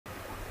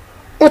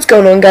What's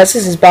going on, guys?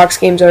 This is Box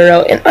Games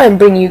RL, and I'm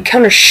bringing you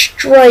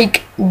CounterStrike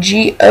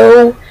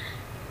GO.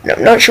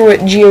 I'm not sure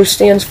what GO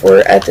stands for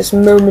at this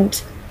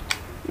moment,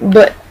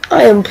 but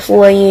I am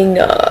playing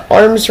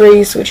Arms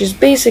Race, which is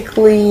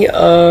basically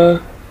more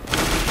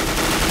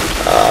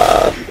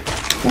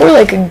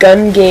like a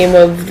gun game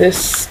of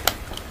this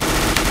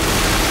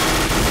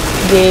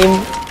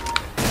game.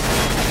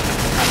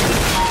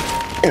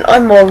 And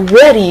I'm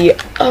already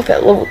up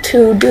at level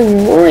 2,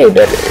 doing way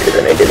better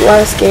than I did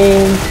last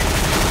game.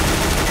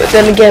 But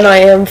then again, I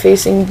am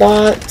facing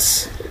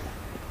bots.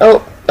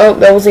 Oh, that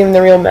wasn't even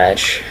the real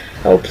match.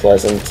 How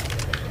pleasant.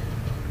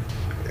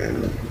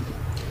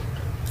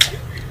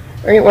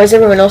 Alright, why does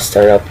everyone else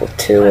start up with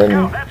 2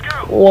 and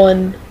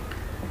 1?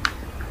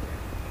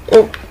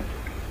 Oh,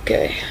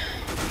 okay.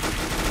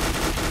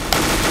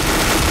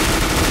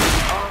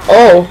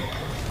 Oh.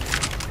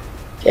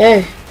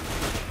 Okay.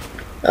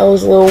 That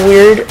was a little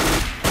weird.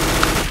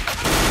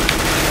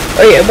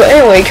 Oh yeah, but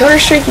anyway,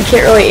 Counter-Strike, you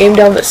can't really aim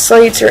down the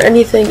sights or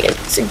anything.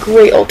 It's a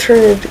great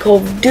alternative to Call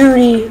of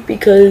Duty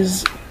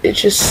because it's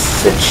just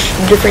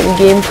such different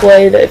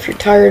gameplay that if you're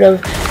tired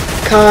of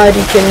COD,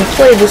 you can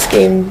play this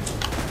game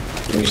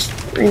and just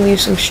relieve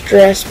some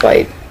stress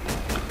by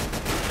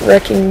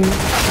wrecking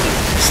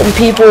some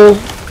people.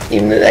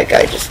 Even though that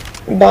guy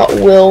bot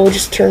Will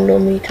just turned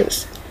on me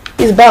because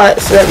he's a bot,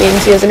 so that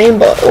means he has an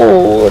aimbot.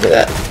 Oh, look at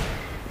that.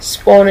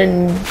 Spawn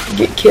and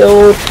get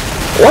killed.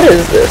 What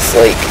is this?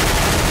 Like,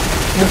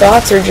 the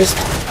bots are just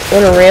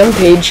on a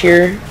rampage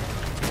here.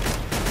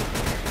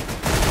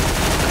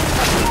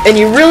 And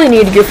you really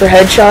need to go for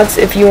headshots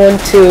if you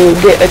want to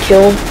get a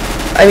kill.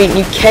 I mean,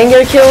 you can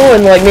get a kill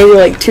in like maybe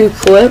like 2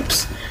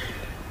 clips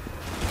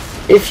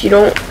if you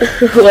don't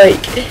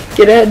like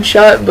get a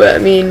headshot, but I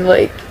mean,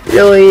 like,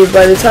 really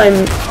by the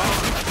time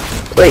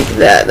like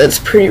that's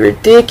pretty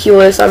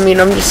ridiculous. I mean,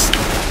 I'm just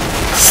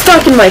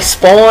stuck in my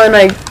spawn.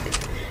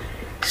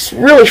 It's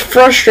really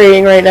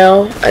frustrating right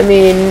now. I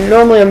mean,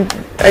 normally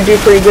I do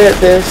pretty good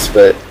at this,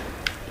 but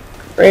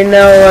right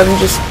now I'm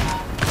just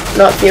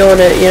not feeling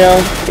it, you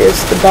know,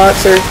 because the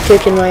bots are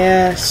kicking my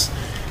ass.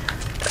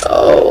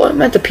 Oh,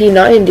 I'm at the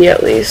P90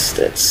 at least.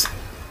 That's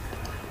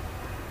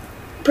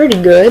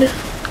pretty good.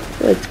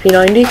 I like the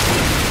P90.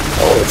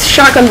 Oh, it's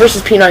shotgun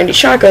versus P90.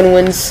 Shotgun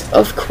wins,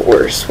 of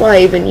course. Why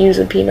even use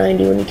a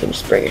P90 when you can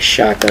just bring a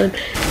shotgun?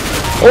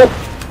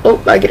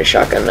 Oh, I get a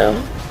shotgun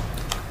now.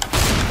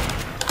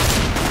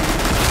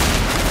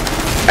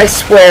 I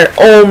swear,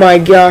 oh my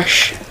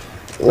gosh.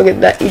 Look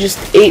at that, he just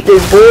ate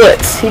those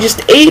bullets. He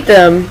just ate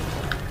them.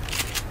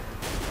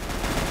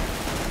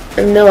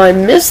 And no, I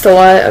missed a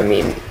lot. I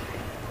mean,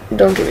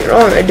 don't get me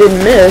wrong, I did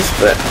miss,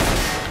 but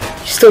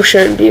you still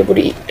shouldn't be able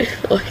to eat,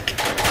 like,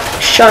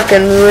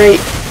 shotgun right.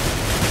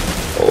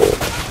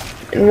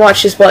 Oh, and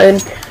watch this button.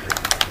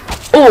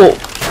 Oh!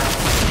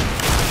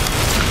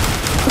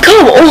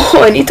 Come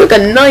on, he took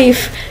a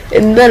knife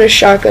and then a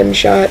shotgun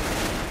shot.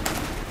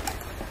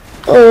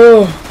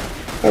 Oh.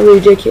 How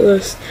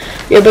ridiculous.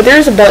 Yeah, but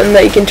there's a button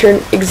that you can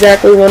turn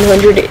exactly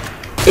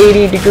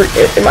 180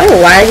 degrees. Am I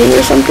lagging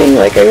or something?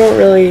 Like, I don't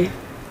really...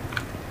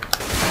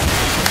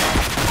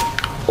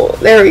 Oh,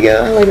 there we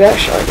go. I like that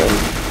shotgun.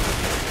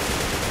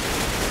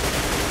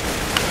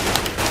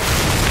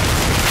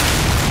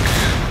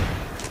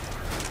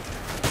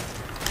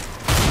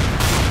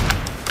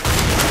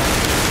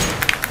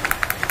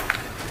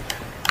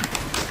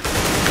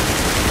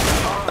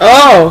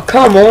 Oh,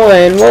 come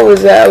on. What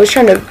was that? I was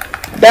trying to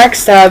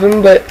backstab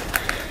him, but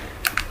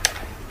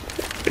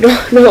I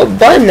don't know what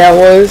button that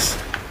was.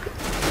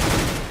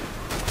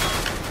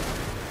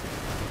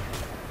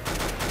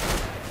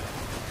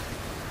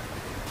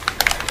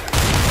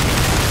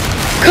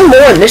 Come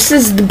on, this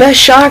is the best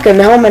shotgun.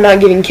 How am I not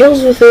getting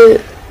kills with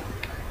it?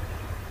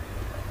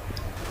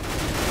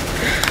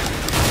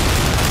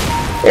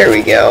 There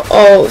we go.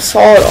 Oh,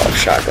 solid off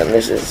shotgun.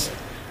 This is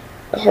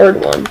a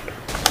hard one.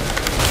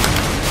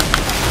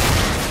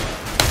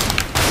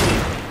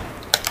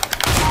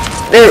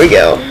 There we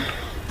go.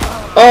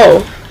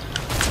 Oh.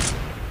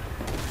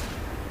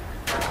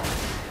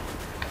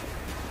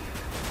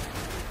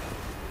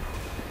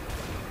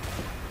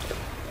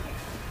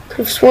 Could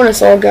have sworn I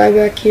saw a guy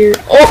back here.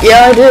 Oh,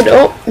 yeah, I did.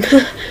 Oh.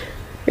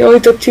 He only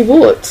took 2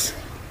 bullets.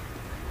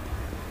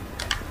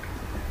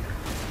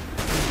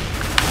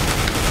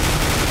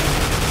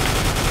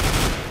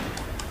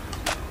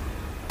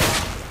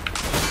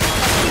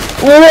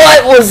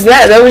 What was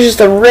that? That was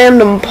just a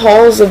random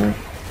pause of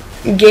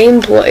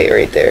gameplay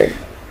right there.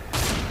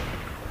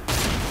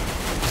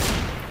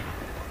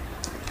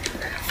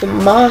 The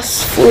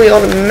Moss fully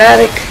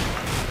automatic,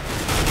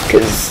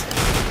 because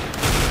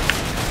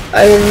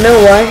I don't know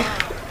why.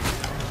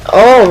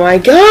 Oh my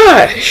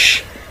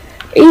gosh,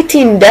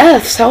 18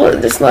 deaths. How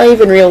is this not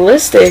even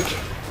realistic?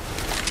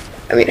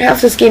 I mean, half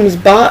this game is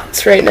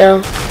bots right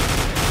now.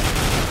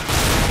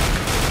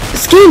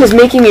 This game is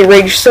making me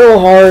rage so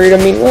hard. I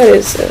mean, what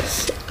is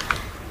this?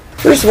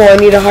 First of all, I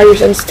need a higher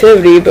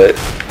sensitivity, but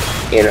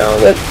you know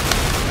that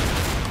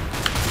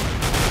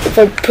if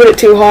I put it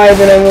too high,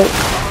 then I won't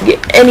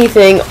get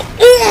anything.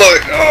 Oh my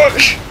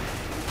gosh!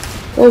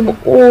 Come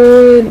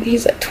on,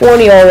 he's at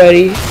 20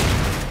 already.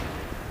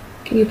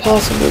 Can you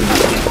possibly be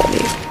at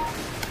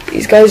 20?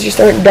 These guys just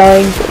aren't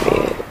dying for me.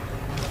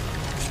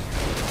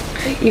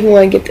 Even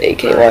when I get the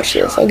AK, watch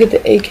this, I'll get the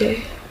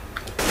AK.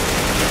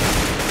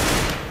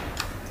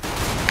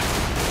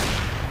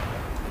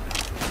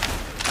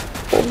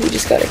 Oh, he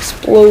just got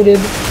exploded.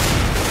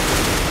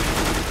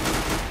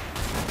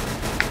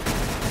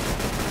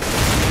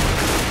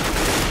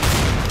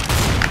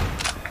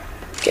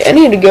 Okay, I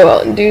need to go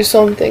out and do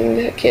something.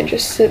 I can't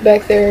just sit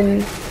back there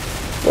and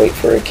wait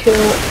for a kill.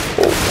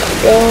 Oh my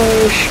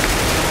gosh.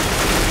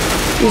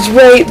 He's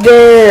right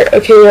there.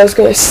 Okay, I was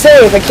gonna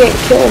say, if I can't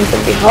kill him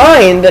from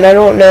behind, then I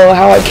don't know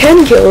how I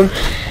can kill him.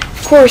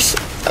 Of course,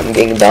 I'm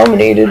getting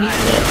dominated.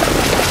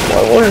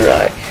 Why wouldn't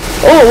I?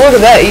 Oh, look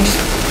at that. He just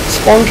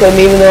spawn killed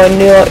me even though I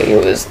knew he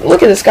was.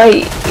 Look at this guy.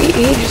 He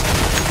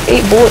just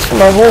ate bullets from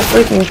my whole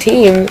freaking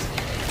team.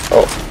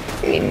 Oh,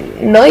 I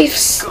mean,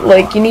 knives,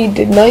 like, you need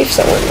to knife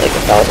someone like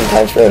 1,000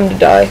 times for them to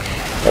die.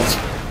 That's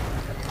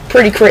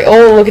pretty crazy.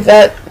 Oh, look at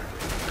that.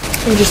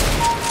 I'm just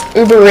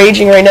uber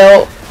raging right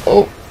now.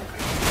 Oh.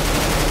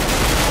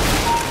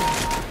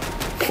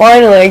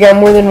 Finally, I got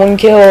more than one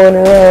kill in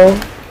a row.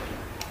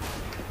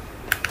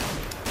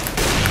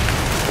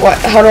 What?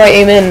 How do I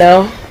aim in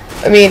now?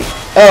 I mean,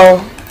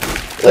 oh.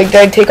 Like, did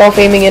I take off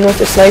aiming in with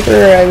the sniper?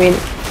 I mean,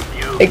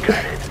 like,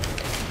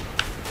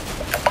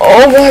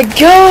 oh my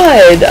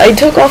god! I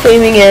took off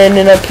aiming in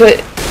and I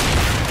put...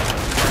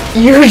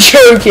 You're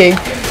joking!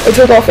 I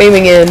took off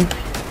aiming in.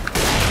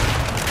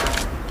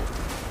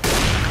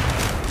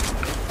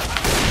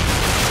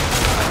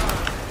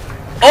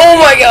 Oh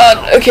my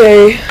god!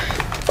 Okay.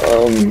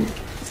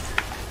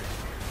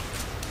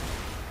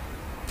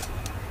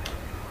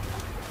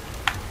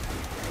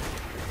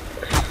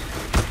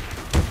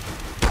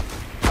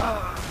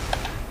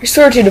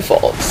 Restore to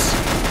defaults.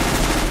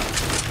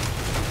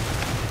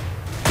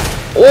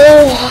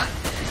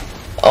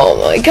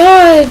 Oh my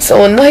god,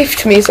 someone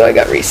knifed me, so I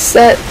got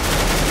reset. I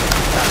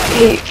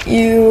hate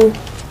you.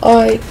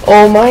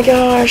 Oh my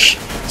gosh.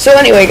 So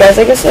anyway, guys,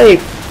 I guess I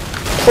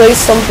play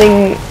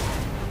something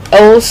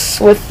else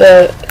with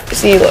the...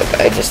 See, look,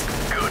 I just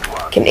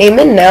can aim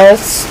in now.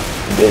 It's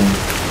good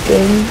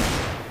thing.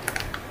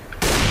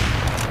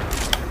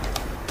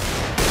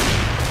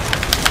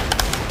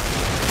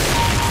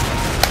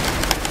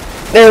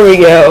 There we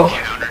go.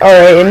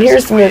 Alright, and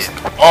here's the most...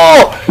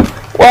 Oh!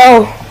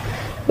 Wow.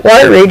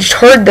 Well, I raged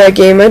hard that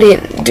game. I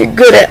didn't do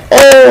good at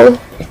all.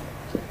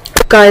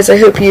 Guys, I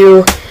hope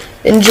you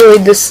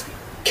enjoyed this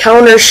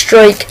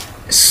CounterStrike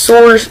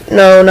source...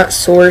 No, not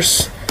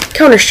source.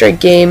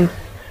 CounterStrike game.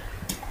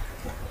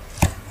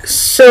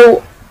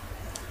 So,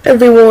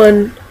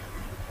 everyone,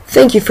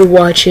 thank you for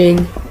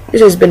watching.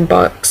 This has been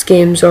Box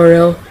Games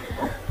RL.